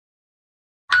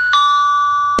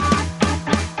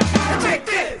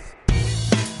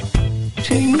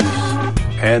Greetings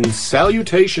and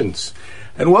salutations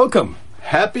and welcome.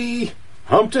 Happy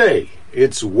Hump Day.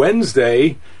 It's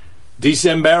Wednesday,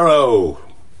 Decembero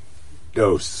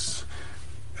dos.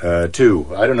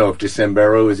 2. I don't know if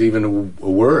Decembero is even a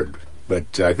word,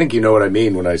 but I think you know what I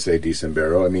mean when I say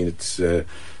Decembero. I mean it's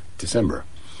December.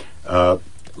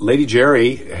 Lady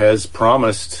Jerry has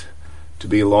promised to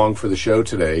be along for the show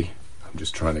today. I'm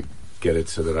just trying to get it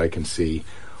so that I can see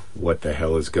what the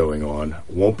hell is going on.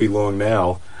 Won't be long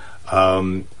now.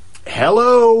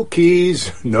 Hello,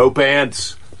 Keys. No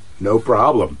pants. No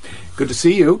problem. Good to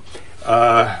see you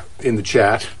in the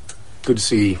chat. Good to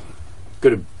see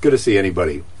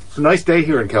anybody. It's a nice day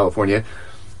here in California.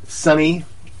 Sunny,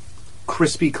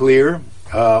 crispy clear,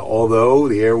 although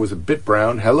the air was a bit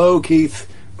brown. Hello,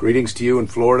 Keith. Greetings to you in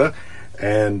Florida.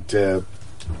 And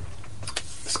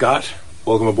Scott,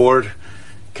 welcome aboard.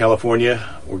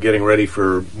 California, we're getting ready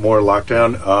for more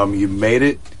lockdown. You made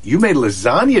it. You made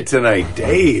lasagna tonight,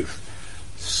 Dave.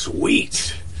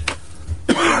 Sweet.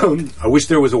 I wish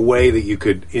there was a way that you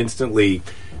could instantly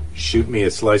shoot me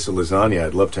a slice of lasagna.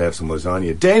 I'd love to have some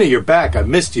lasagna. Dana, you're back. I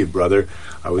missed you, brother.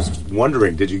 I was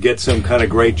wondering, did you get some kind of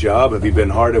great job? Have you been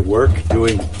hard at work,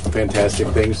 doing fantastic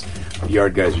things? The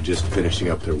yard guys are just finishing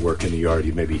up their work in the yard.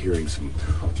 You may be hearing some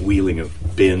wheeling of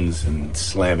bins and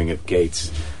slamming of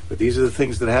gates. But these are the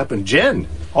things that happen. Jen,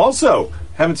 also,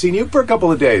 haven't seen you for a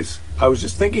couple of days. I was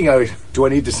just thinking, do I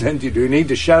need to send you? Do you need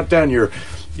to shout down your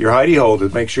hidey hole to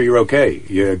make sure you're okay?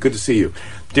 Yeah, good to see you.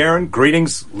 Darren,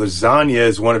 greetings. Lasagna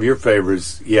is one of your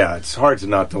favorites. Yeah, it's hard to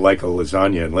not to like a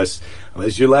lasagna unless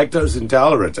you're lactose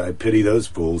intolerant. I pity those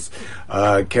fools.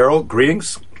 Carol,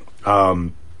 greetings.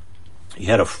 You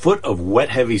had a foot of wet,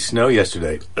 heavy snow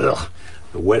yesterday. Ugh,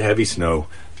 the wet, heavy snow,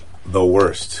 the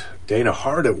worst. Dana,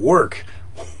 hard at work.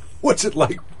 What's it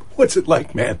like? What's it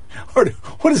like, man?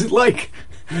 What is it like?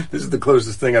 This is the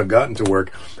closest thing I've gotten to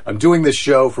work. I'm doing this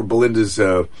show for Belinda's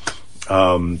this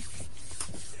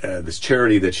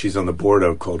charity that she's on the board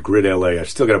of called Grid LA. I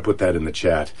still got to put that in the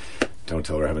chat. Don't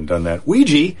tell her I haven't done that.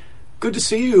 Ouija, good to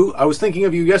see you. I was thinking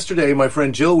of you yesterday. My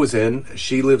friend Jill was in.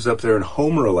 She lives up there in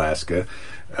Homer, Alaska.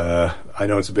 I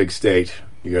know it's a big state.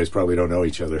 You guys probably don't know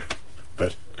each other,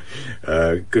 but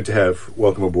good to have.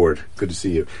 Welcome aboard. Good to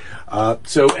see you.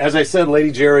 So, as I said,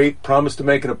 Lady Jerry promised to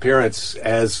make an appearance.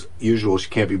 As usual, she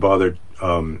can't be bothered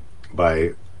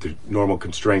by the normal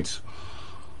constraints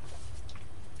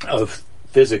of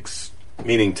physics,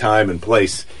 meaning time and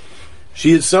place.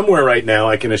 She is somewhere right now,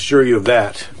 I can assure you of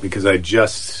that, because I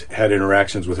just had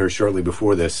interactions with her shortly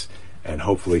before this, and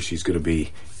hopefully she's going to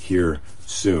be here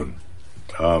soon.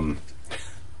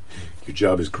 Your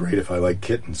job is great if I like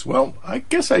kittens. Well, I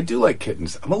guess I do like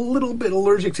kittens. I'm a little bit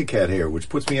allergic to cat hair, which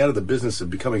puts me out of the business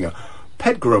of becoming a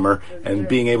pet groomer and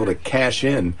being able to cash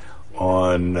in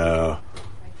on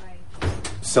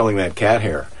selling that cat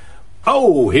hair.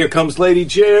 Oh, here comes Lady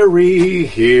Jerry.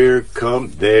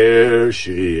 There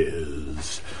she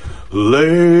is.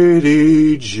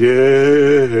 Lady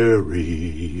Jerry.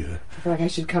 I feel like I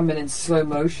should come in slow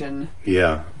motion.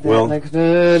 Yeah, well, back it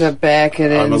in.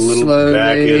 I'm a little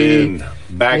slowly.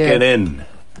 Back it in.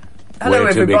 Hello,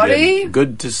 everybody.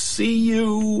 Good to see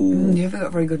you. You haven't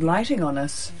got very good lighting on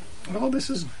us. Well, this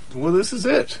is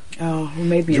it. Oh, well,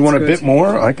 maybe. Do you want a bit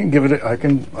more? I can give it. I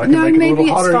can make it a little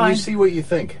hotter. Fine. You see what you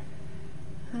think.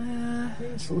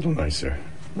 It's a little nicer.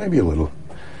 Maybe a little.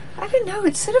 I don't know.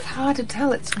 It's sort of hard to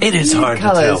tell. It is hard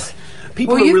colours. to tell.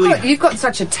 People are you've got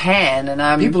such a tan,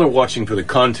 and people are watching for the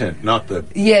content, not the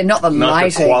lighting, not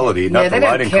the quality, not the lighting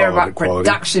quality. They don't care about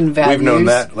production values. We've known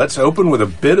that. Let's open with a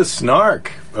bit of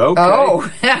snark. Okay.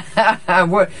 Oh,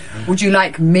 would you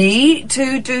like me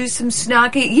to do some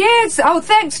snarky? Yes. Oh,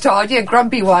 thanks, Todd. Yeah,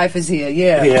 Grumpy Wife is here.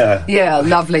 Yeah,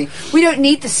 lovely. We don't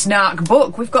need the snark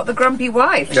book. We've got the Grumpy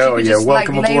Wife. Oh, yeah.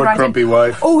 Welcome aboard, Grumpy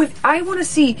Wife. Oh, I want to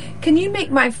see. Can you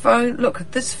make my phone?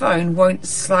 Look, this phone won't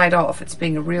slide off. It's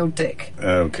being a real dick.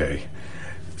 Okay.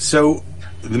 So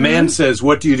the man says,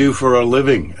 "What do you do for a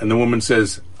living?" And the woman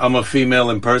says, "I'm a female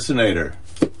impersonator."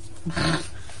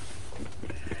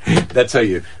 That's how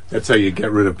you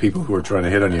get rid of people who are trying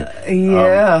to hit on you.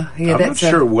 I'm not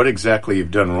sure what exactly you've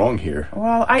done wrong here.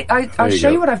 Well, I'll show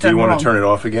you what I've done wrong. Do you want to turn it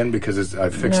off again because I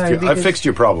fixed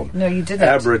your problem? No, you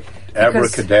didn't.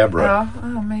 Abracadabra.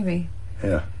 Oh, maybe.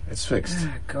 Yeah, it's fixed. Oh,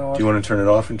 God. Do you want to turn it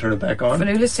off and turn it back on?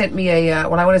 Fanula sent me I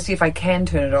want to see if I can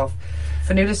turn it off.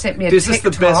 Fanula sent me a TikTok. Is this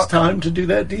the best time to do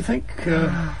that, do you think?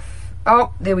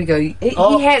 Oh, there we go. He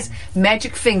has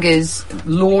magic fingers,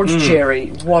 Lord Jerry.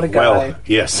 What a guy. Well,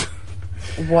 yes.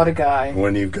 What a guy.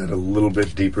 When you've got a little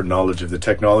bit deeper knowledge of the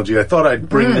technology. I thought I'd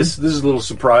bring this. This is a little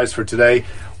surprise for today.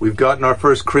 We've gotten our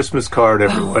first Christmas card,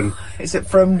 everyone. Is it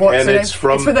from what's her name? It's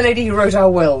from the lady who wrote our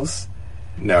wills.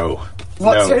 No.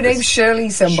 What's her name? Shirley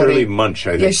somebody. Shirley Munch,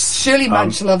 I think. Yes, Shirley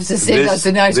Munch loves to send us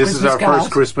a nice Christmas card. This is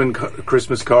our first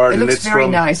Christmas card. It looks very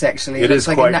nice, actually. It is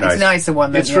quite nice. It's nicer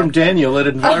one than It's from Daniel at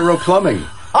Enviro Plumbing.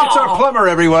 It's our plumber,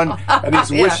 everyone. And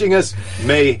he's wishing us,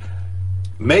 may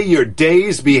your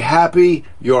days be happy,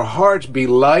 your heart be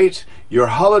light, your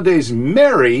holidays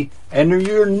merry, and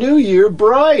your new year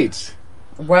bright.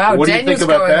 Wow, what Daniel's do you think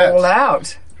about going that? all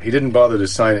out. He didn't bother to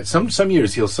sign it. Some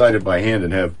years he'll sign it by hand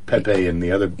and have Pepe and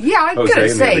the other I'm going to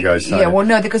say, well,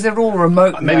 no, because they're all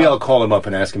remote. Maybe I'll call him up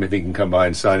and ask him if he can come by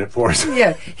and sign it for us.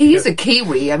 Yeah, he is a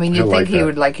Kiwi. I mean, you'd think he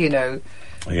would,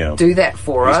 do that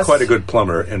for us. He's quite a good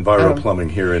plumber, Enviro Plumbing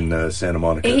here in Santa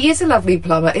Monica. He is a lovely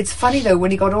plumber. It's funny, though,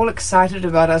 when he got all excited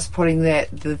about us putting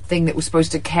the thing that was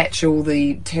supposed to catch all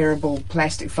the terrible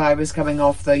plastic fibres coming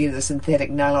off, the synthetic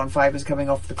nylon fibres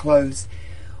coming off the clothes.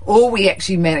 All we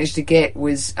actually managed to get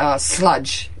was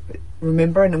sludge,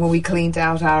 remember? And when we cleaned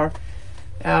out our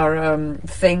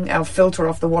filter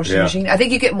off the washing machine, I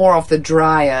think you get more off the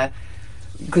dryer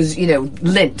because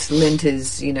lint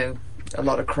is a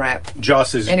lot of crap.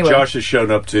 Josh has shown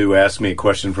up to ask me a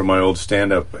question from my old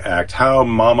stand-up act. How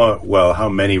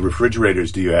many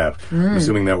refrigerators do you have? I'm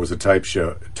assuming that was a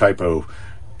typo,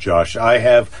 Josh. I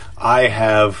have.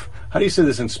 How do you say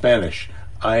this in Spanish?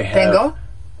 I have.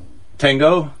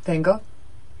 Tengo.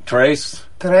 Tres.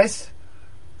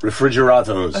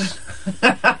 Refrigerados.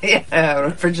 Yeah,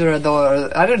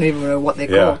 refrigerador. I don't even know what they're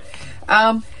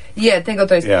called. Tengo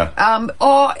tres. Yeah.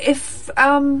 Or if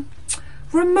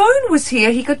Ramon was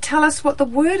here, he could tell us what the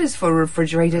word is for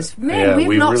refrigerators. Man,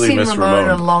 we've not really seen Ramon in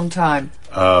a long time.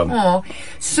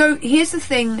 So here's the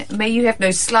thing. May you have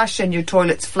no slush and your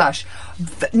toilets flush.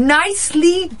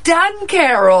 Nicely done,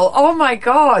 Carol. Oh my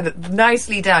God,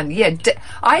 nicely done. Yeah,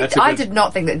 I did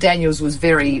not think that Daniel's was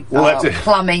very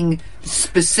plumbing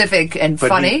specific and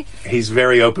funny. He's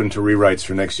very open to rewrites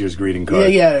for next year's greeting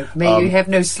card. Yeah. May you have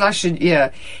no slush and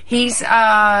he's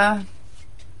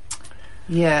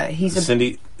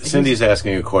Cindy's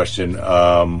asking a question.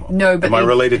 No, but am I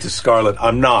related to Scarlett?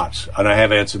 I'm not, and I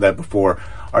have answered that before.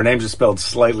 Our names are spelled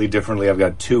slightly differently. I've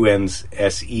got 2 N's,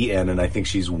 S-E-N, and I think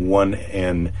she's 1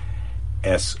 N,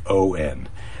 S-O-N.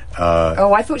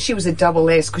 I thought she was a double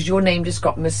S because your name just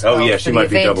got misspelled. Oh, yeah, she might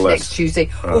be double S. Next Tuesday.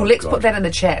 Let's put that in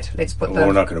the chat.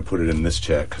 We're not going to put it in this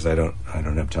chat because I don't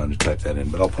have time to type that in.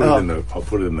 But I'll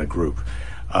put it in the group.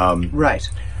 Right.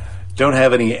 Don't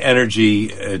have any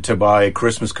energy to buy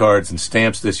Christmas cards and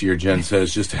stamps this year, Jen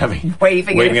says, just having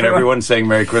waving at everyone saying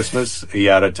Merry Christmas,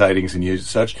 yada tidings and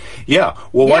such. Yeah.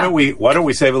 Well, why don't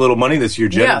we save a little money this year,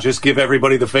 Jen, and just give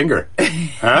everybody the finger?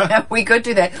 Huh? We could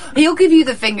do that. He'll give you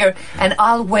the finger and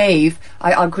I'll wave.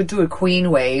 I could do a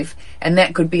Queen wave, and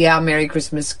that could be our Merry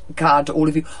Christmas card to all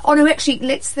of you. Oh no, actually,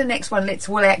 we'll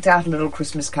act out a little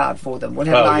Christmas card for them. We'll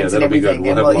have lines and everything.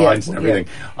 We'll have lines and everything.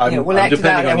 I'm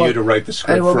depending on you to write the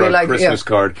script for a Christmas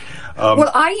card. I'll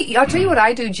tell you what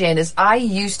I do, Jen, is I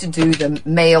used to do them,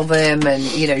 mail them, and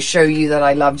show you that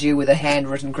I loved you with a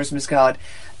handwritten Christmas card.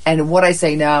 And what I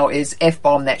say now is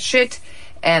F-bomb that shit,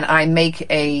 and I make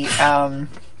a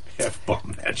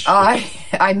F-bomb that shit.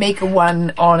 I make a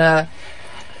one on a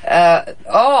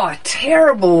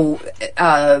terrible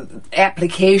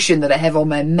application that I have on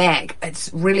my Mac.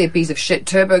 It's really a piece of shit,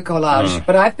 Turbo Collage.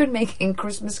 But I've been making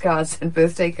Christmas cards and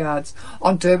birthday cards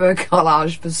on Turbo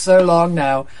Collage for so long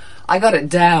now. I got it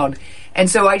down. And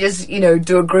so I just,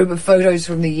 do a group of photos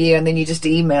from the year and then you just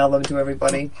email them to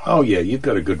everybody. Oh, yeah, you've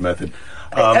got a good method.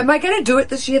 Am I going to do it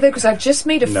this year, though? Because I've just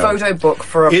made a photo book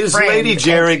for a friend. Is Lady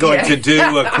Jerry going to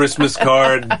do a Christmas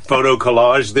card photo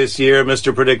collage this year,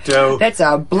 Mr. Predicto? That's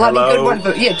a bloody good one.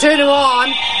 But turn it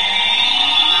on.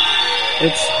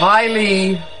 It's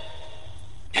highly...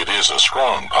 It is a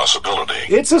strong possibility.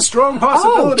 It's a strong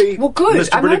possibility. Oh, well, good.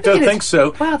 Mr. Predicto thinks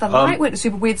so. Wow, the light went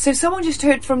super weird. So someone just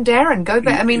heard from Darren. Go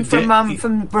back.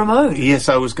 From Ramon. Yes,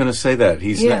 I was going to say that.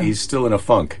 He's still in a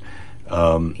funk.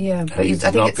 But he's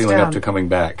not feeling up to coming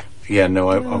back. Yeah, no,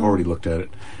 I've already looked at it.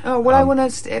 Oh, well, I want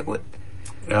to...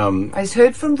 I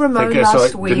heard from Ramon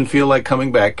last week. Didn't feel like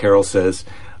coming back, Carol says.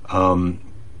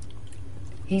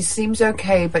 He seems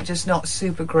okay, but just not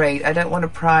super great. I don't want to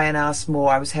pry and ask more.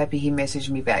 I was happy he messaged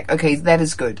me back. Okay, that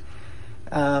is good.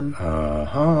 So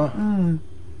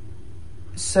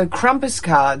Krampus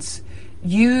cards...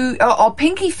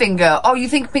 Pinky finger. Oh, you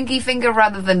think pinky finger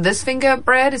rather than this finger,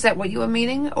 Brad? Is that what you were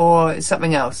meaning? Or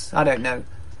something else? I don't know.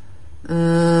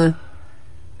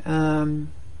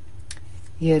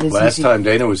 Yeah, it is Last easy. time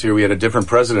Dana was here, we had a different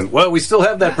president. Well, we still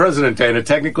have that president, Dana.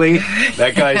 Technically,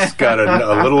 that guy's got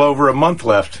a little over a month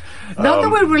left. Not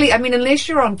that we're really... I mean, unless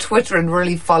you're on Twitter and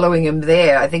really following him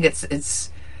there, I think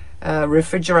it's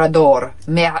refrigerador.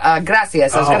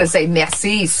 Gracias. I was going to say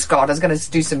merci, Scott. I was going to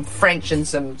do some French and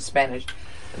some Spanish.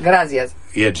 Gracias.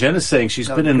 Yeah, Jen is saying she's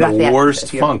been in the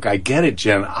worst funk. I get it,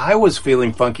 Jen. I was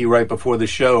feeling funky right before the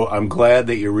show. I'm glad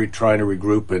that you're trying to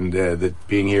regroup and that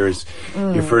being here is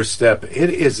your first step. It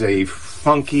is a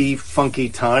funky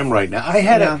time right now.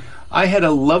 I had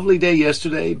a lovely day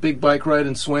yesterday, big bike ride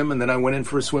and swim, and then I went in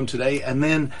for a swim today, and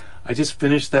then I just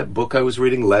finished that book I was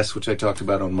reading, Less, which I talked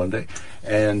about on Monday,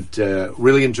 and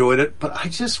really enjoyed it. But I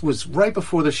just was, right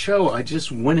before the show, I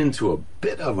just went into a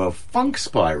bit of a funk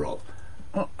spiral.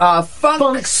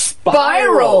 Funk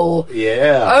spiral.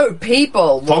 Yeah. Oh,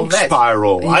 people. Funk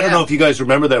Spiral. Yeah. I don't know if you guys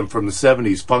remember them from the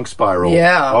 70s. Funk Spiral.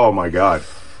 Yeah. Oh, my God.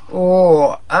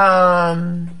 Oh,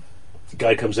 The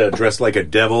guy comes out dressed like a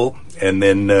devil, and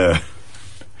then, I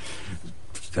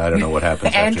don't know what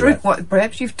happens Andrew, after that.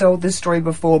 perhaps you've told this story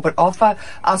before, but offer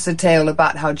us a tale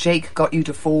about how Jake got you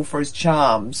to fall for his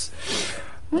charms.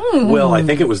 Well, I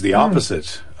think it was the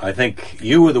opposite. I think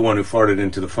you were the one who farted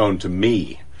into the phone to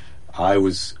me. I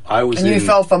was and you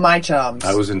fell for my charms.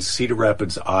 I was in Cedar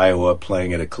Rapids, Iowa,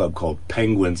 playing at a club called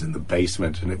Penguins in the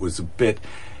basement, and it was a bit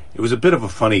of a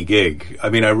funny gig. I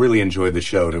mean, I really enjoyed the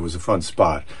show, and it was a fun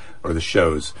spot, or the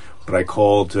shows. But I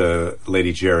called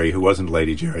Lady Jerry, who wasn't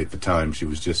Lady Jerry at the time. She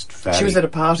was just Fatty. She was at a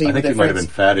party. I think you might have been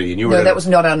Fatty, and you were. No, that was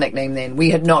not our nickname then.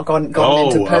 We had not gone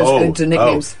into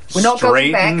nicknames. We're not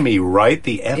going back. Straighten me right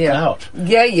the F out.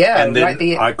 Yeah. And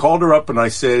then I called her up and I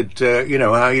said,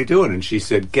 how you doing? And she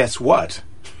said, guess what?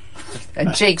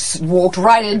 And Jake walked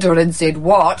right into it and said,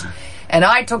 what? And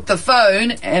I took the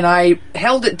phone and I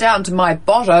held it down to my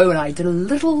botto and I did a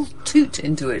little toot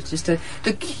into it. Just the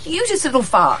cutest little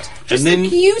fart. Just a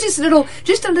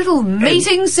little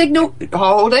mating signal.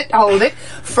 Hold it.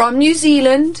 From New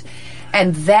Zealand.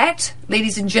 And that,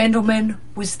 ladies and gentlemen,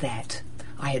 was that.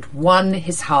 I had won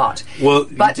his heart. Well,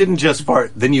 you didn't just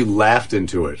fart, then you laughed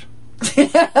into it.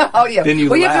 Oh, yeah. Then you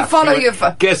laughed. You have to follow your...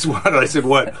 Guess what? I said,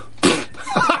 what?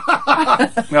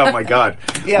 Oh my God!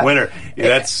 Yeah. Winner.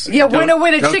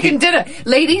 Winner. Chicken dinner,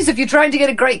 ladies. If you're trying to get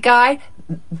a great guy,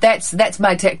 that's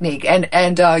my technique, and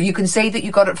you can say that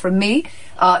you got it from me.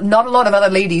 Not a lot of other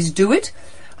ladies do it.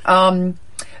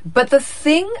 But the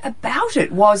thing about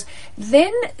it was,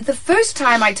 then the first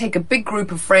time I take a big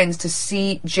group of friends to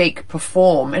see Jake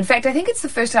perform. In fact, I think it's the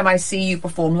first time I see you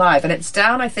perform live, and it's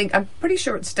down. I'm pretty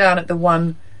sure it's down at the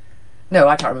one. No,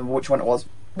 I can't remember which one it was.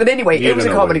 But anyway, it was a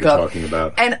comedy club. Talking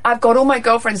about. And I've got all my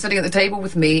girlfriends sitting at the table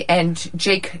with me, and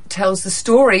Jake tells the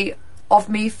story of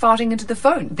me farting into the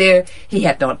phone. He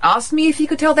had not asked me if he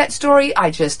could tell that story.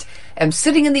 I just am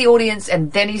sitting in the audience,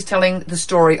 and then he's telling the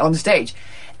story on stage.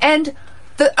 And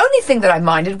the only thing that I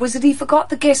minded was that he forgot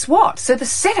the guess what. So the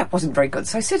setup wasn't very good.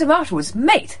 So I said to him afterwards,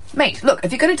 mate, look,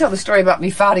 if you're going to tell the story about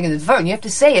me farting into the phone, you have to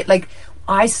say it like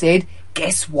I said,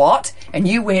 guess what? And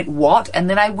you went, what? And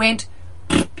then I went...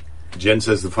 Jen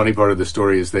says the funny part of the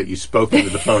story is that you spoke into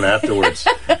the phone afterwards,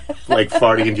 like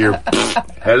farting into your...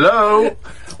 Hello?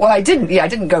 Well, I didn't. Yeah, I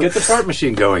didn't go... Get the fart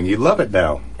machine going. You love it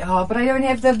now. Oh, but I don't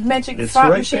have the magic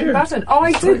fart machine button. Oh,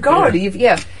 I do. God,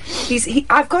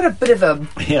 I've got a bit of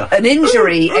an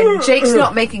injury, and Jake's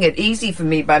not making it easy for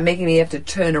me by making me have to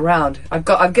turn around.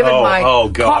 I've given my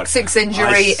coccyx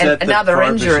injury and another injury. I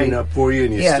set the fart machine up for you,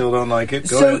 and you still don't like it.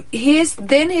 Go ahead. Here's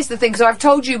the thing. So I've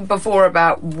told you before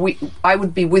about I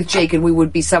would be with Jake, and we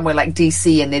would be somewhere like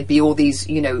DC, and there'd be all these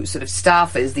sort of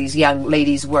staffers, these young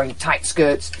ladies wearing tight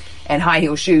skirts and high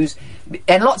heel shoes,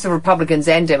 and lots of Republicans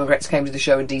and Democrats came to the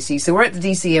show in DC. So we're at the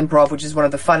DC Improv, which is one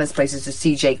of the funnest places to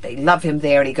see Jake. They love him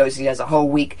there, and he has a whole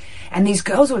week. And these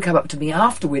girls would come up to me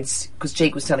afterwards, because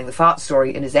Jake was telling the fart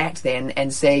story in his act then,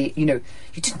 and say, you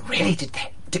didn't really did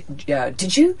that,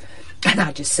 did you? And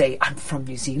I'd just say, I'm from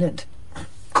New Zealand.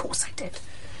 Of course I did.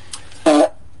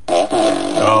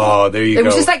 Oh, there you go. It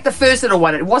was just like the first little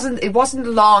one. It wasn't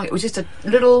long. It was just a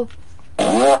little...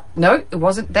 No, it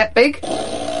wasn't that big.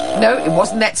 No, it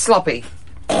wasn't that sloppy.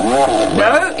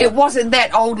 No, it wasn't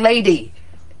that old lady.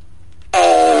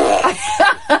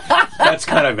 That's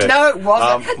kind of it. No, it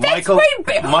wasn't. That's way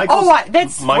big.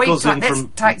 Michael's that's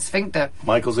tight sphincter.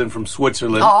 Michael's in from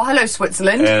Switzerland. Oh, hello,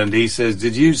 Switzerland. And he says,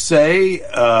 did you say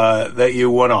that you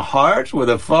won a heart with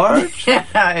a fart?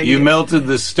 You melted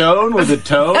the stone with a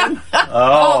tone?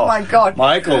 Oh, my God.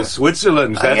 Michael,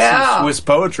 Switzerland. That's some Swiss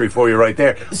poetry for you right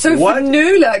there. So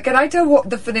Fanula, can I tell what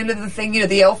the Fanula, the thing,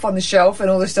 the elf on the shelf and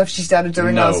all the stuff she started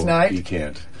doing last night? No, you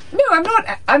can't. No,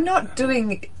 I'm not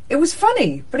doing... It was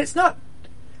funny, but it's not...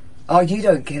 Oh, you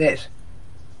don't get it.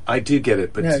 I do get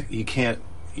it, but No. you can't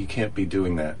be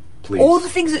doing that, please. All the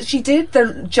things that she did,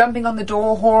 the jumping on the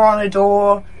door, whore on a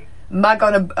door, mug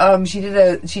on a, she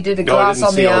did a glass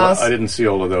on the ass. I didn't see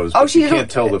all of those. Oh, but she you did can't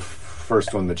tell the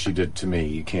first one that she did to me.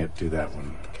 You can't do that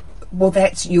one. Well,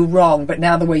 you're wrong, but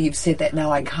now the way you've said that,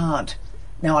 now I can't.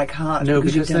 No,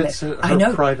 because you've done that's that.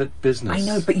 her private business. I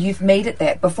know, but you've made it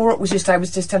that. Before it was just, I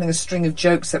was just telling a string of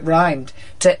jokes that rhymed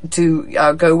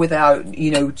to go with our,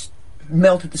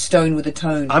 melted the stone with a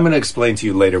tone. I'm going to explain to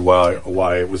you later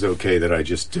why it was okay that I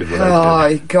just did what I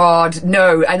did. Oh, God,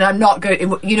 no. And I'm not going,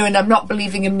 and I'm not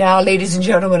believing him now, ladies and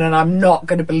gentlemen, and I'm not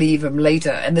going to believe him later.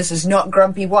 And this is not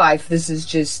grumpy wife. This is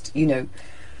just,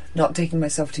 not taking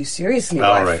myself too seriously.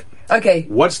 All right. Okay.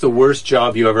 What's the worst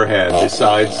job you ever had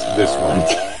besides this one?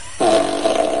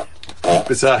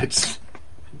 Besides...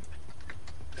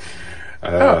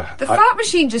 the fart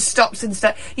machine just stops and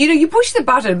starts. You push the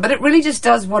button, but it really just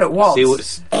does what it wants. It's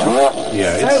still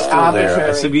arbitrary.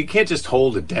 there. So you can't just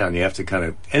hold it down. You have to kind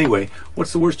of... Anyway,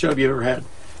 what's the worst job you ever had?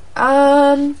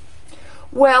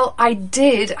 Well, I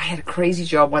had a crazy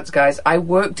job once, guys. I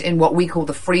worked in what we call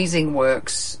the freezing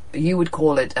works. You would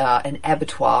call it an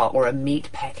abattoir or a meat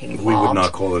packing plant. We would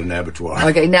not call it an abattoir.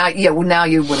 Okay, now you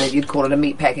wouldn't. You'd call it a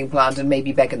meat packing plant, and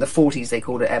maybe back in the 40s they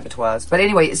called it abattoirs. But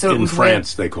anyway, so in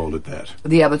France they called it that.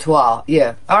 The abattoir,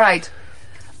 yeah. All right.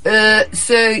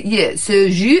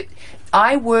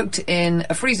 I worked in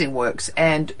a freezing works,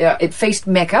 and it faced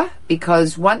Mecca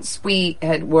because once the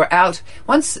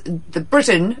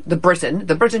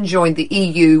Britain joined the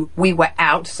EU, we were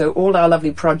out. So all our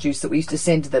lovely produce that we used to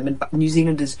send to them, and New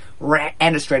Zealanders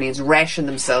and Australians rationed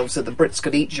themselves so the Brits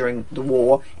could eat during the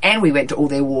war, and we went to all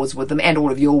their wars with them, and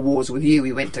all of your wars with you.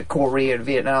 We went to Korea and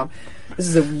Vietnam. This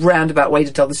is a roundabout way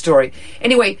to tell the story.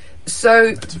 Anyway,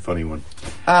 so that's a funny one.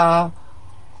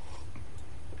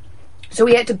 So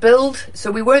we had to build,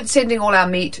 so we weren't sending all our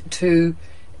meat to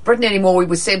Britain anymore, we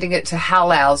were sending it to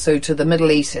Halal, so to the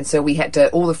Middle East, and so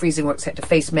all the freezing works had to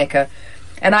face Mecca.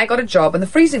 And I got a job in the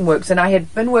freezing works, and I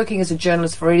had been working as a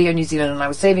journalist for Radio New Zealand, and I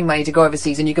was saving money to go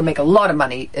overseas, and you can make a lot of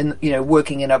money in,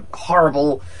 working in a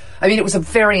horrible... it was a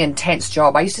very intense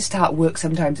job. I used to start work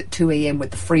sometimes at 2 a.m.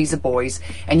 with the freezer boys,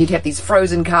 and you'd have these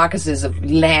frozen carcasses of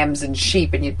lambs and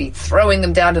sheep, and you'd be throwing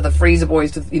them down to the freezer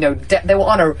boys to, they were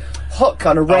on a hook,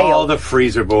 on a rail. All the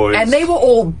freezer boys. And they were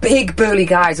all big, burly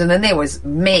guys, and then there was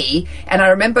me, and I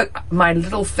remember my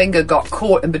little finger got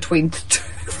caught in between two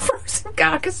frozen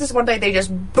carcasses one day. They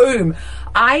just, boom.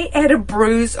 I had a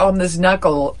bruise on this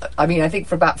knuckle, I think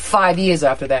for about 5 years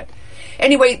after that.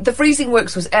 Anyway, the freezing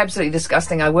works was absolutely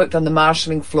disgusting. I worked on the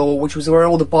marshalling floor, which was where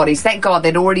all the bodies, thank God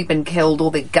they'd already been killed, all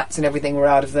their guts and everything were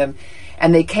out of them.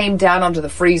 And they came down onto the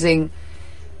freezing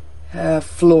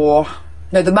floor.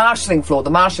 No, the marshalling floor.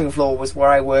 The marshalling floor was where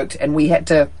I worked, and we had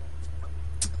to...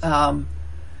 the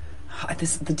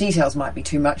details might be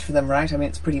too much for them, right?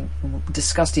 It's pretty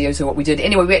disgusting, so what we did.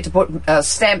 Anyway, we had to put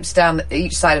stamps down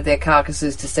each side of their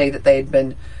carcasses to say that they had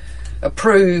been...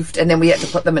 approved, and then we had to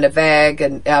put them in a bag.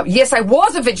 And yes, I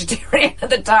was a vegetarian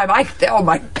at the time. Oh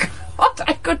my God,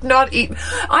 I could not eat.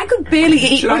 I could barely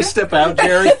eat. Should I step out,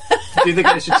 Jerry? Do you think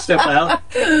I should step out?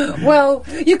 Well,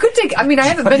 you could take. I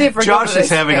haven't been here for. Josh is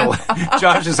having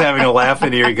a laugh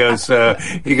in here. He goes.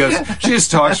 She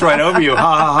just talks right over you. Ha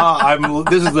ha ha!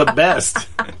 This is the best.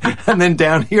 And then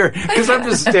down here, because I'm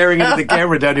just staring into the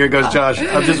camera down here, goes Josh.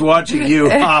 I'm just watching you.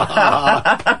 Ha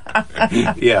ha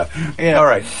ha! Yeah. All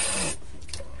right.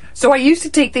 So I used to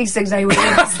take these things. I would.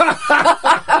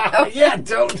 Yeah,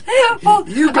 don't. Well,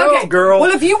 you go, okay. Girl.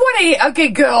 Well, if you want to, okay,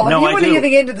 girl. No, if you want to do. hear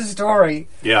the end of the story,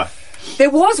 yeah.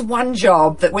 There was one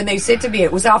job that when they said to me,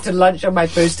 it was after lunch on my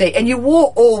first day, and you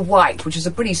wore all white, which is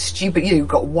a pretty stupid. You've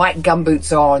got white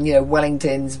gumboots on,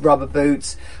 Wellingtons, rubber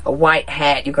boots, a white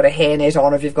hat. You've got a hairnet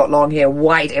on if you've got long hair,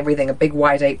 white everything, a big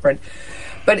white apron.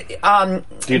 But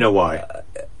do you know why?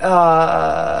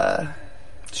 So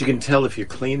you can tell if you're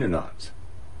clean or not.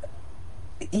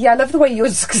 Yeah, I love the way you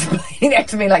was explaining that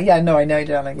to me. Like, yeah, no, I know,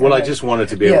 darling. Well, I just wanted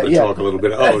to be able to talk a little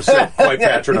bit. Oh, so quite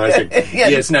patronizing.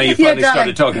 Yes, now you finally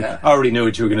started talking. I already knew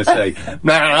what you were going to say.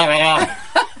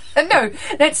 No,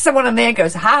 that's someone on there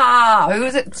goes, ha, who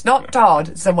is it? It's not Todd,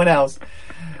 it's someone else.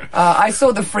 I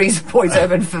saw the Freezer Boys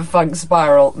open for Funk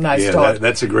Spiral. Nice, Todd.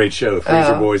 That's a great show.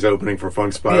 Freezer Boys opening for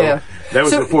Funk Spiral. Yeah. That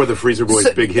was before the Freezer Boys'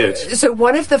 big hit. So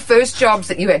one of the first jobs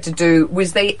that you had to do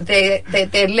was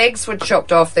their legs were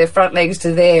chopped off, their front legs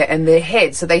to there, and their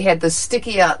head. So they had this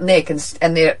sticky out neck,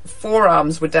 and their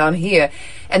forearms were down here.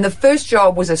 And the first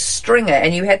job was a stringer,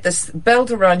 and you had this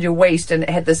belt around your waist, and it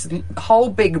had this whole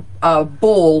big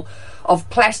ball of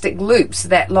plastic loops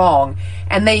that long,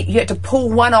 and you had to pull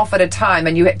one off at a time,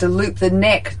 and you had to loop the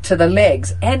neck to the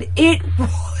legs, and it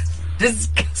was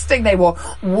disgusting. They were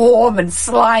warm and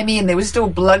slimy, and there was still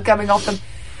blood coming off them.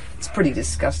 It's pretty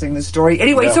disgusting, the story.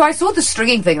 Anyway, so I saw the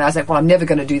stringing thing, and I was like, well, I'm never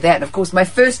going to do that. And of course, my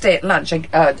first day at lunch, I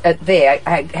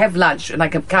have lunch, and I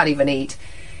can't even eat.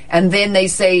 And then they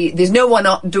say, there's no one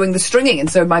doing the stringing.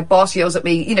 And so my boss yells at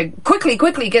me,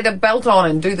 quickly, get a belt on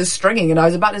and do the stringing. And I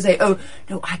was about to say, oh,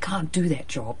 no, I can't do that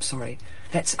job, sorry.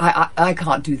 I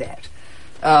can't do that.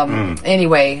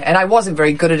 Anyway, and I wasn't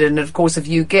very good at it, and of course if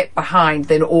you get behind,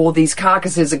 then all these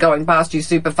carcasses are going past you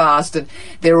super fast, and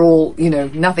they're all,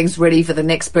 nothing's ready for the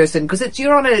next person, because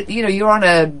you're on a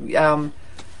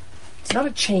it's not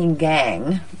a chain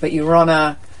gang, but you're on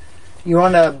a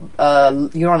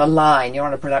line, you're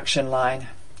on a production line.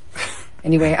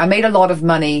 Anyway, I made a lot of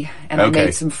money, and I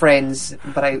made some friends,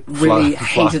 but I really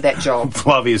hated that job.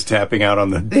 Flavia's tapping out on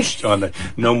the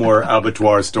no more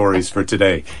abattoir stories for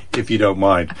today, if you don't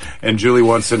mind. And Julie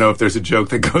wants to know if there's a joke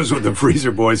that goes with the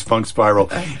Freezer Boys Funk Spiral.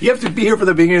 You have to be here for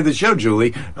the beginning of the show,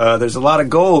 Julie. There's a lot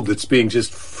of gold that's being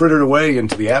just frittered away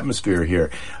into the atmosphere here.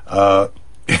 Oh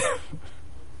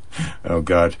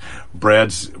God,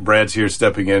 Brad's here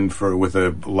stepping in with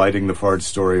a lighting the fart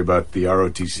story about the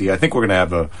ROTC. I think we're gonna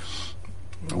have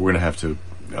to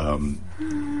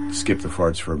skip the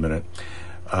farts for a minute.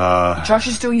 Josh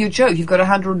is doing your joke. You've got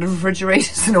 100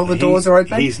 refrigerators and all the doors are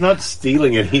open. He's not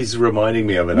stealing it. He's reminding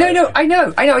me of it. No, I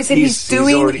know. I said he's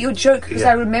doing your joke because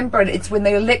I remember it. It's when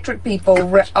the electric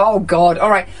people... oh, God. All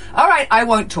right. I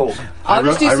won't talk. I'll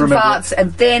just do some farts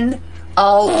and then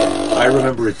I'll... I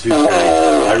remember it too,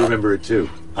 Terry. I remember it too.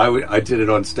 I did it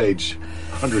on stage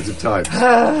hundreds of times.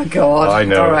 Oh, God. I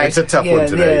know. Right. It's a tough one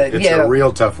today. It's a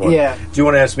real tough one. Yeah. Do you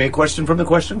want to ask me a question from the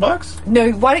question box? No,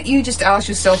 why don't you just ask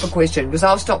yourself a question, because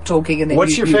I'll stop talking and then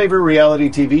What's your favorite reality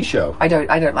TV show? I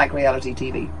don't like reality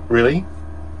TV. Really?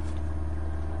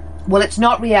 Well, it's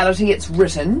not reality, it's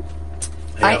written.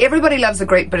 Yeah. Everybody loves The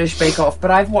Great British Bake Off,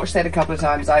 but I've watched that a couple of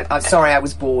times. I'm sorry, I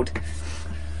was bored.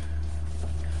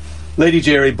 Lady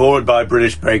Jerry, bored by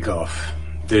British Bake Off.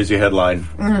 There's your headline.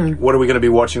 What are we going to be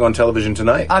watching on television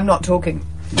tonight? I'm not talking.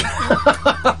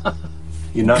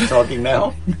 You're not talking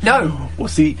now? No. Well,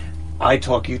 see, I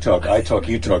talk, you talk. I talk,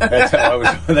 you talk. That's how I was.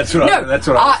 That's what I was.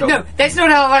 No, that's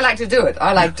not how I like to do it.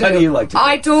 I like to. How do you like to?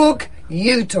 I talk.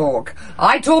 You talk.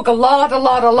 I talk a lot.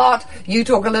 You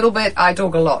talk a little bit. I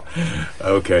talk a lot.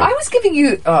 Okay. I was giving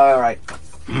you. All right.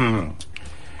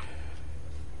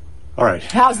 All right.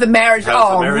 How's the marriage?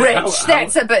 Rich.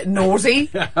 That's a bit naughty.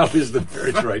 How is the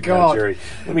marriage right now, Jerry?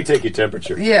 Let me take your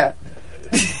temperature. Yeah.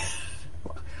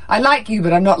 I like you,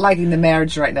 but I'm not liking the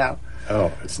marriage right now.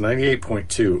 Oh, it's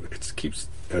 98.2. It keeps...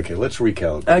 Okay, let's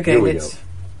recalibrate. Okay, here we go.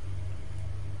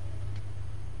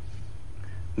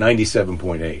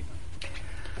 97.8.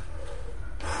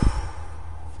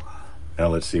 Now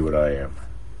let's see what I am.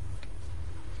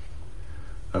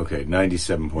 Okay,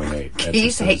 97.8.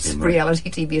 Keith hates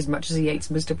reality TV as much as he hates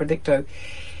Mr. Predicto.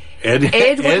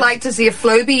 Ed would like to see a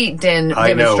Floby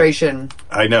demonstration.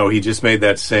 I know. He just made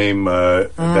that same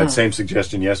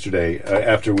suggestion yesterday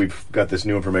after we've got this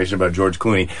new information about George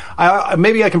Clooney.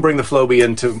 Maybe I can bring the Floby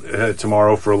in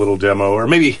tomorrow for a little demo, or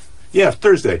maybe... Yeah,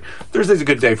 Thursday. Thursday's a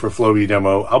good day for a Floby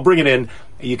demo. I'll bring it in.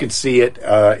 You can see it.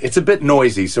 It's a bit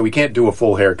noisy, so we can't do a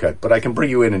full haircut, but I can bring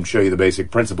you in and show you the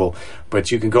basic principle.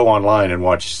 But you can go online and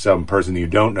watch some person you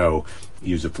don't know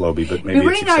use a Floby, but maybe it's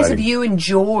really nice if you and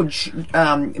George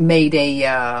made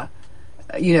a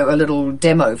little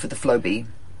demo for the Floby.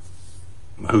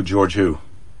 Who, George who?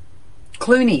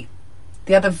 Clooney.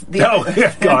 God.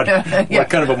 Yeah. What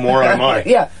kind of a moron am I?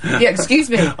 Yeah, excuse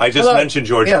me. I just mentioned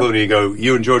George Clooney. You go,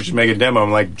 you and George should make a demo.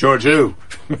 I'm like, George who?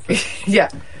 Yeah.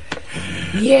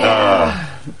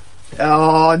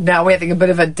 Now we're having a bit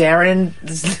of a Darren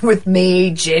with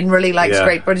me. Generally likes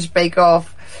Great British Bake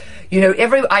Off.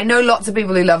 I know lots of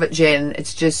people who love it, Jen.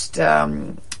 It's just,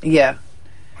 Yeah.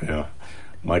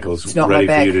 Michael's ready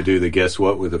for you to do the guess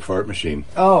what with the fart machine.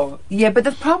 Oh, yeah, but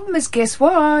the problem is, guess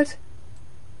what?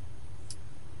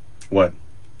 What?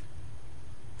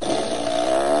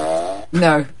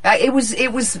 No, it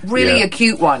was really a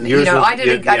cute one. I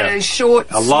did a short,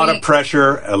 a lot of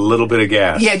pressure, a little bit of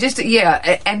gas. And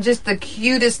just the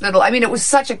cutest little. I mean, it was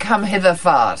such a come hither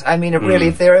fart. I mean, it really,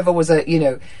 if there ever was a,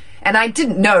 and I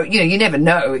didn't know. You never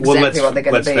know exactly what they're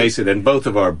going to be. Let's face it, and both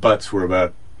of our butts were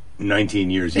about 19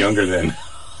 years younger then.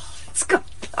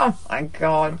 Oh my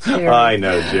God, Jerry! I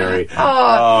know, Jerry.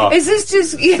 Is this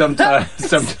just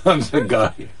sometimes a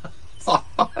guy?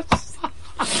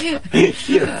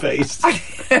 Your face.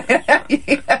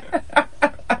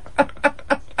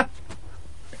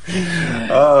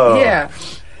 Oh. Yeah.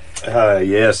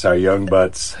 Yes, our young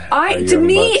butts. To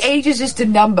me, age is just a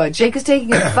number. Jake is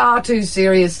taking it far too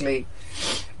seriously,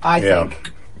 I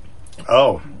think.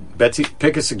 Oh, Betsy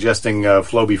Pick is suggesting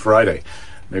Floby Friday.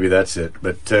 Maybe that's it.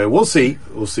 But we'll see.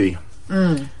 We'll see.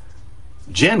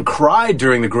 Jen cried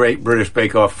during the Great British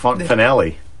Bake Off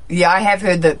finale. Yeah, I have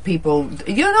heard that people...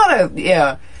 You're not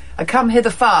a come hither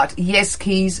fart. Yes,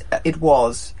 Keys, it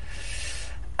was.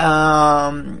 The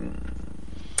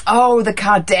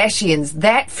Kardashians.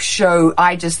 That show,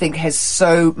 I just think, has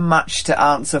so much to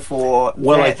answer for.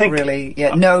 Well, I think... Really...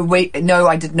 Yeah. No,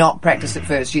 I did not practice it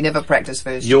first. You never practiced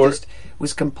first. You just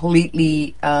was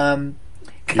completely...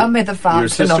 come hither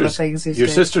fart and other things. Your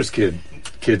sister's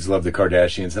kids love the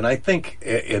Kardashians, and I think,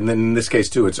 and then in this case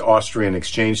too, it's Austrian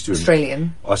exchange student.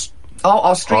 Australian.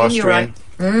 Austrian, you're right.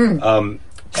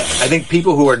 I think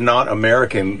people who are not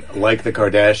American like the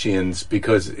Kardashians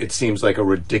because it seems like a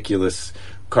ridiculous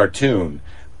cartoon.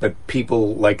 But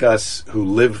people like us who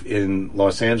live in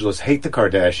Los Angeles hate the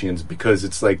Kardashians because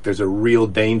it's like there's a real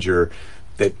danger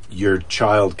that your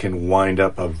child can wind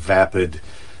up a vapid,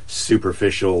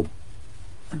 superficial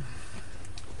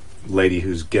lady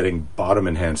who's getting bottom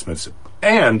enhancements,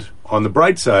 and on the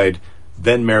bright side,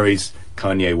 then marries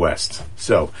Kanye West.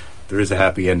 So there is a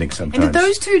happy ending sometimes.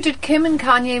 And did Kim and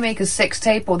Kanye make a sex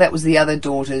tape, or that was the other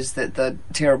daughters that the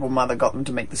terrible mother got them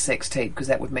to make the sex tape because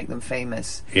that would make them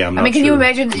famous? Yeah, I mean, can you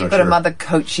imagine that you've got a mother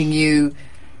coaching you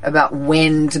about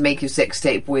when to make your sex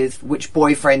tape with, which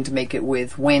boyfriend to make it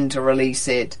with, when to release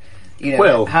it? You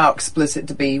know, how explicit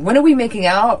to be. When are we making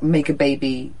our Make a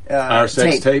Baby our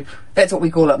sex tape? That's what we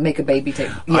call it, Make a Baby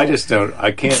tape. Yeah. I just don't.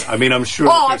 I can't. I mean, I'm sure.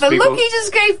 The look he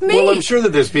just gave me. Well, I'm sure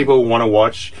that there's people who want to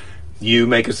watch you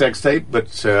make a sex tape,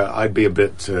 but I'd be a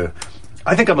bit.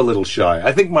 I think I'm a little shy.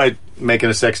 I think my making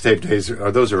a sex tape days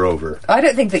those are over. I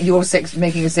don't think that your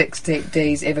making a sex tape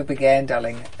days ever began,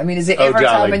 darling. I mean, is it ever a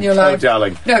time in your life? Oh,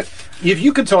 darling. No. If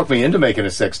you could talk me into making a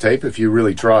sex tape if you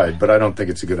really tried, but I don't think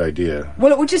it's a good idea.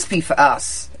 Well, it would just be for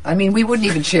us. I mean, we wouldn't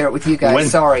even share it with you guys.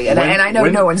 Sorry, and I know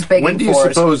no one's begging for it. When do you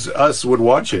suppose us would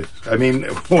watch it? I mean,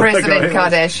 President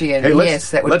Kardashian. Hey, yes,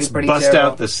 that would be pretty terrible. Let's bust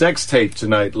out the sex tape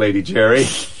tonight, Lady Jerry.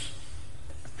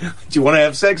 Do you want to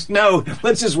have sex? No,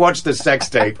 let's just watch the sex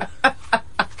tape.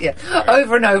 Yeah,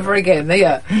 over and over again.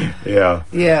 Yeah. Yeah.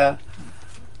 Yeah.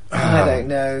 I don't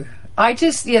know. I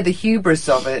just, the hubris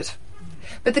of it.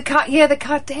 But the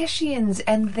Kardashians,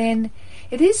 and then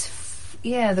it is,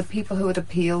 the people who it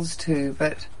appeals to,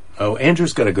 but... Oh,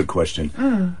 Andrew's got a good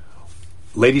question.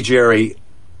 Lady Jerry,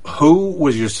 who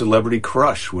was your celebrity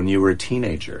crush when you were a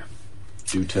teenager?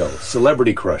 Do tell.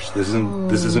 Celebrity crush. This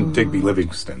isn't Digby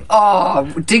Livingston. Oh,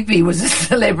 Digby was a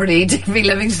celebrity. Digby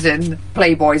Livingston,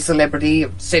 Playboy celebrity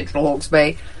of Central Hawke's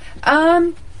Bay.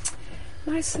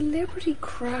 My celebrity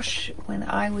crush when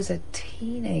I was a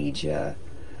teenager...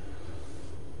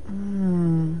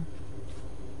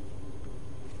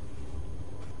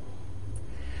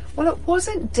 Well, it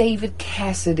wasn't David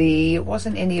Cassidy. It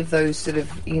wasn't any of those sort of,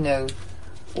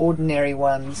 ordinary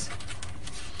ones.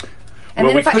 And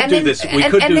well, we could do this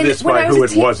by who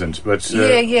it wasn't, but...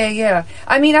 Yeah.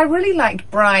 I mean, I really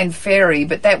liked Brian Ferry,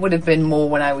 but that would have been more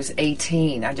when I was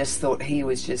 18. I just thought he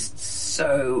was just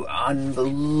so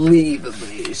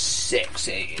unbelievably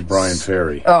sexy. Brian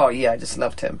Ferry. Oh, yeah, I just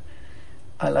loved him.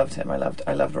 I loved him. I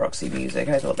loved Roxy Music.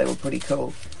 I thought they were pretty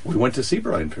cool. We went to see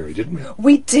Brian Ferry, didn't we?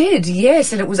 We did,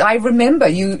 yes. And it was, I remember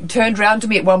you turned round to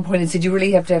me at one point and said, you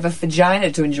really have to have a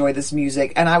vagina to enjoy this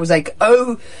music. And I was like,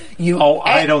 oh, you... Oh,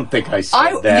 I don't think I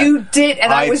said that. You did,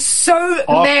 and I was so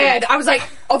mad. I was like,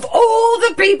 of all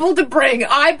the people to bring,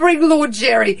 I bring Lord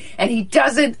Jerry, and he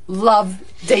doesn't love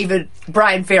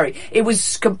Brian Ferry. It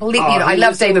was completely... I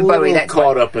love David Bowie. That's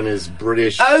caught up in his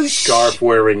British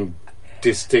scarf-wearing,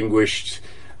 distinguished...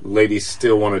 ladies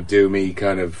still want to do me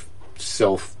kind of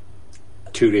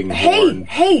self-tooting horn.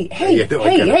 Hey,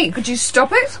 could you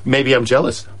stop it? Maybe I'm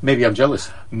jealous. Yeah.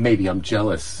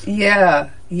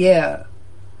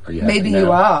 Are you happy Maybe now?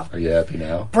 you are. Are you happy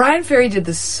now? Brian Ferry did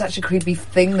such a creepy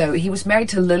thing, though. He was married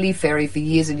to Lily Ferry for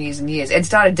years and years and years, and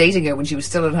started dating her when she was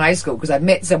still in high school, because I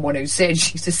met someone who said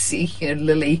she used to see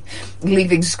Lily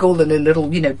leaving school in a little,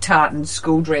 tartan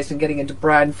school dress and getting into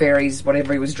Brian Ferry's,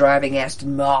 whatever he was driving,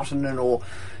 Aston Martin or,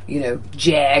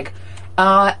 Jag.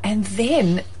 And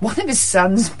then one of his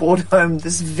sons brought home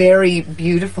this very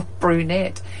beautiful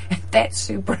brunette, and that's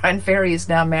who Brian Ferry is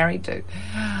now married to.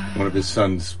 One of his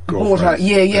sons' girlfriends.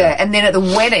 Yeah. And then at the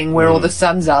wedding, where all the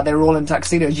sons are, they're all in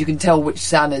tuxedos. You can tell which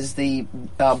son is the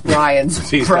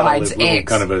Brian's bride's ex.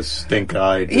 Kind of a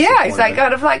stink-eyed. Yeah, it's like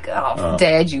kind of like,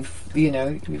 Dad, you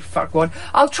fuckwad.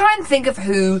 I'll try and think of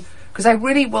who, because I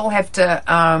really will have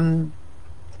to.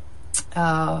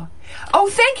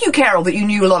 Thank you, Carol, that you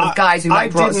knew a lot of guys who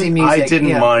liked Roxy music. I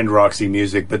didn't mind Roxy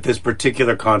music, but this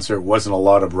particular concert wasn't a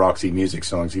lot of Roxy music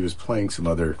songs. He was playing some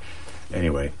other...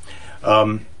 Anyway.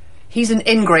 He's an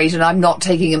ingrate, and I'm not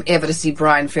taking him ever to see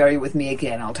Brian Ferry with me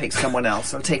again. I'll take someone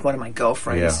else. I'll take one of my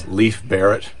girlfriends. Yeah, Leif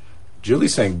Barrett.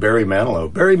 Julie's saying Barry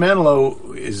Manilow. Barry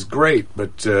Manilow is great,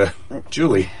 but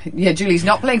Julie... Yeah, Julie's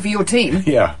not playing for your team.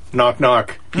 Yeah, knock,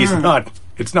 knock. He's not.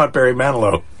 It's not Barry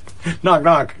Manilow. Knock,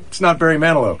 knock. It's not Barry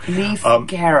Manilow. Leif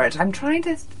Garrett. I'm trying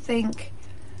to think...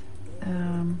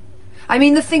 I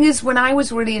mean, the thing is, when I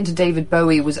was really into David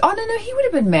Bowie was... Oh, no, he would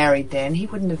have been married then. He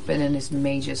wouldn't have been in his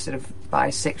major sort of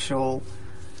bisexual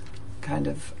kind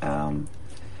of...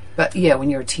 But, yeah, when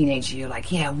you're a teenager, you're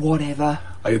like, yeah, whatever.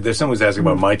 There's someone who's asking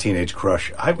about my teenage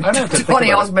crush. I don't have to think Donny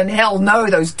about Osmond, hell no,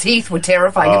 those teeth were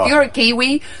terrifying. If you're a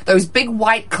Kiwi, those big,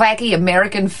 white, clacky,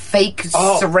 American, fake,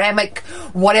 ceramic,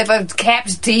 whatever,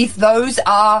 capped teeth, those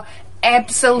are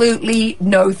absolutely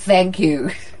no thank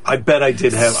you. I bet I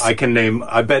did have... I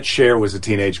bet Cher was a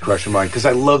teenage crush of mine, because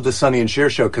I loved the Sonny and Cher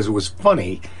show, because it was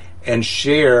funny, and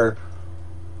Cher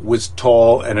was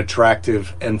tall and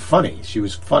attractive and funny. She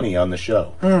was funny on the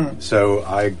show. So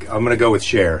I'm going to go with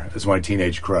Cher as my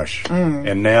teenage crush.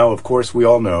 And now, of course, we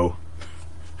all know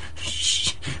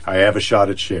I have a shot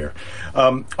at Cher.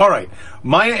 All right.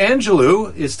 Maya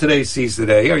Angelou is today's Seize the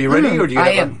Day. Are you ready? Or do you I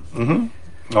have am.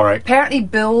 All right. Apparently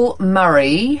Bill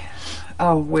Murray...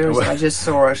 Oh, where is it? I just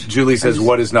saw it. Julie says,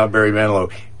 what is not Barry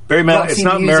Manilow? Barry Manilow. It's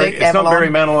not Barry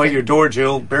Manilow at your door,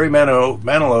 Jill. Barry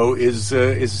Manilow is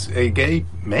a gay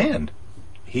man.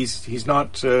 He's just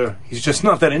not that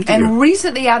into you. And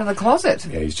recently out of the closet.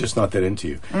 Yeah, he's just not that into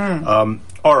you.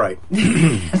 All right.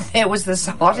 It was this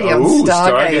hottie on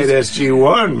Stargate.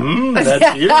 SG-1.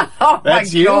 That's you. Oh,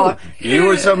 that's my you. God. You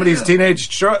were somebody's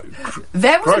teenage That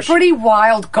was crush. a pretty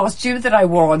wild costume that I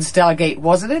wore on Stargate,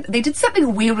 wasn't it? They did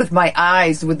something weird with my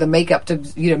eyes with the makeup to,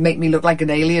 make me look like an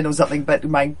alien or something. But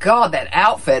my God, that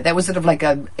outfit, that was sort of like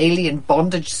an alien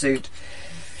bondage suit.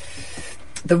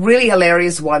 The really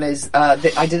hilarious one is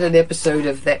that I did an episode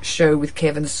of that show with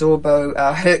Kevin Sorbo,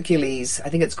 Hercules. I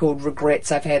think it's called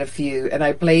Regrets. I've had a few, and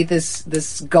I played this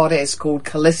goddess called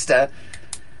Callista.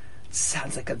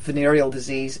 Sounds like a venereal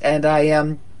disease, and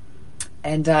I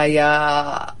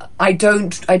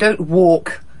don't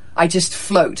walk. I just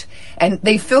float. And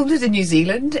they filmed it in New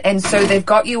Zealand, and so they've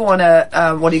got you on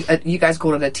you guys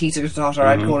call it a teeter-totter,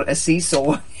 I'd call it a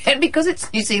seesaw. And because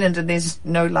it's New Zealand and there's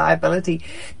no liability,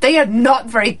 they are not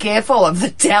very careful of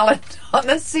the talent on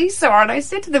the seesaw. And I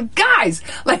said to them, guys,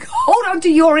 hold on to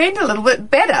your end a little bit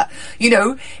better.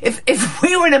 If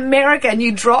we were in America and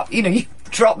you drop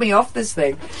me off this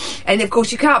thing. And of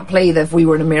course you can't play the If We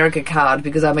Were in America card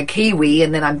because I'm a Kiwi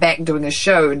and then I'm back doing a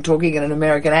show and talking in an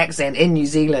American accent in New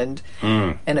Zealand.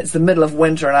 And it's the middle of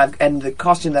winter and the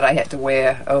costume that I had to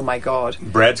wear, oh my God.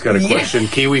 Brad's got a question.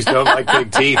 Kiwis don't like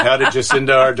big teeth. How did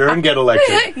Jacinda Ardern get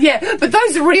elected? Yeah, but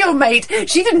those are real, mate.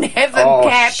 She didn't have them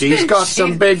capped. She's got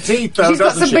some big teeth, though, She's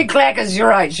got some big clackers, you're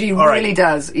right. She really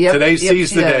does. Yep, Today's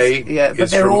Seize the Day. Yeah, but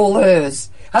they're all hers.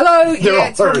 Hello,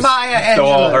 it's from Maya Angelou. They're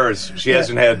all hers. She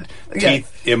hasn't had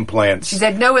teeth implants. She's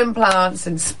had no implants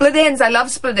and split ends. I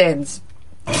love split ends.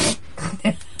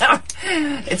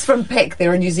 It's from Peck.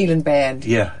 They're a New Zealand band.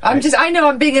 Yeah. I know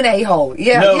I'm being an a-hole.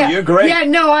 Yeah. No, you're great. Yeah,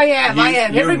 no, I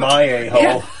am. You're my a-hole.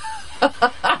 Yeah.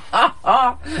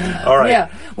 All right.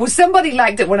 Yeah. Well, somebody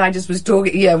liked it when I just was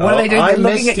talking. Yeah. What are they doing? They're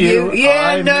looking at you.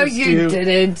 Yeah. No, you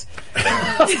didn't.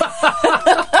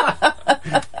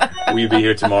 Will you be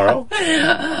here tomorrow?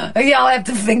 Yeah, I'll have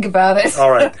to think about it.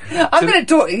 All right. I'm going to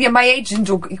talk. Yeah, my agent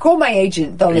will call my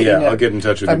agent. They'll let you know. I'll get in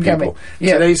touch with the people. Coming.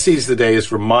 Yeah. Today's Seize the Day is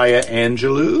from Maya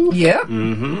Angelou. Yeah.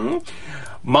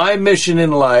 My mission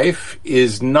in life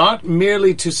is not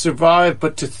merely to survive,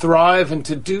 but to thrive, and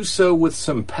to do so with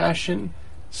some passion,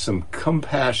 some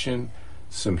compassion,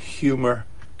 some humor,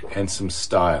 and some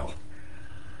style.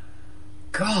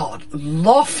 God,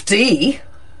 lofty.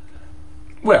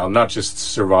 Well, not just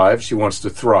survive. She wants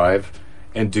to thrive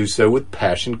and do so with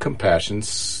passion, compassion,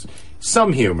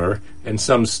 some humor, and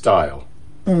some style.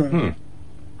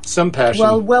 Some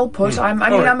passion. Well put. I'm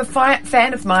a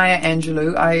fan of Maya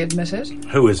Angelou, I admit it.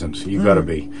 Who isn't? You got to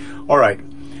be. All right.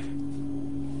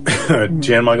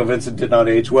 Jan Michael Vincent did not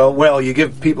age well. Well, you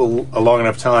give people a long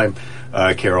enough time,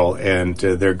 Carol, and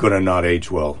they're going to not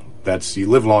age well. You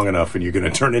live long enough and you're going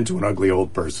to turn into an ugly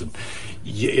old person.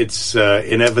 It's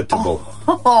inevitable.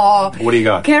 What do you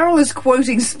got? Carol is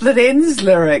quoting Split Enz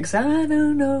lyrics. I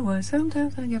don't know why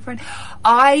sometimes I get frightened.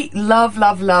 I love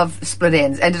Split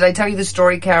Enz. And did I tell you the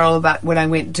story, Carol, about when I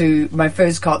went to my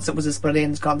first concert was a Split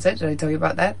Enz concert? Did I tell you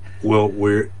about that? Well,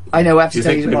 I know I have to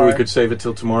tell you tomorrow. Maybe we could save it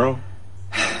till tomorrow?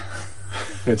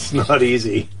 It's not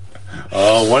easy.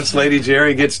 Oh, once Lady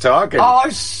Jerry gets talking. Oh,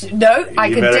 no, I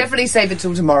can better definitely save it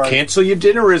till tomorrow. Cancel your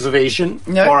dinner reservation.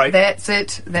 No, all right. that's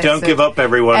it. Don't give up,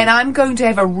 everyone. And I'm going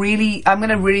to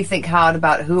really think hard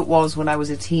about who it was when I was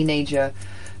a teenager.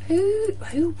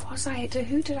 Who was I?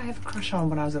 Who did I have a crush on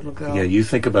when I was a little girl? Yeah, you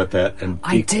think about that and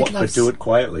but do it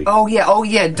quietly. Oh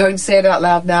yeah. Don't say it out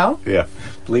loud now. Yeah,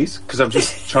 please, because I'm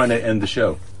just trying to end the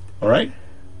show. All right.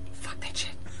 Fuck that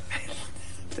shit.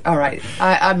 All right,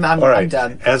 I'm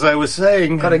done. As I was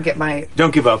saying, gotta get my.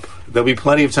 Don't give up. There'll be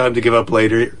plenty of time to give up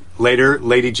later.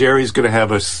 Lady Jerry's going to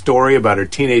have a story about her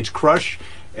teenage crush,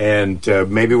 and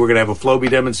maybe we're going to have a Floby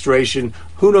demonstration.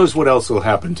 Who knows what else will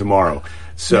happen tomorrow?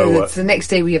 So no, it's the next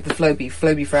day we have the Floby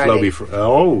Friday.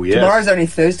 Oh, yes. Tomorrow's only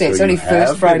Thursday. So it's only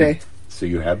first Friday. So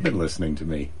you have been listening to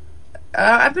me.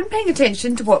 I've been paying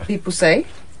attention to what people say.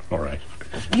 All right.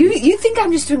 You think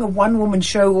I'm just doing a one-woman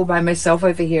show all by myself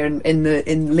over here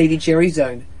in Lady Jerry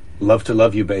Zone? Love to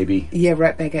love you, baby. Yeah,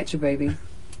 right back at you, baby.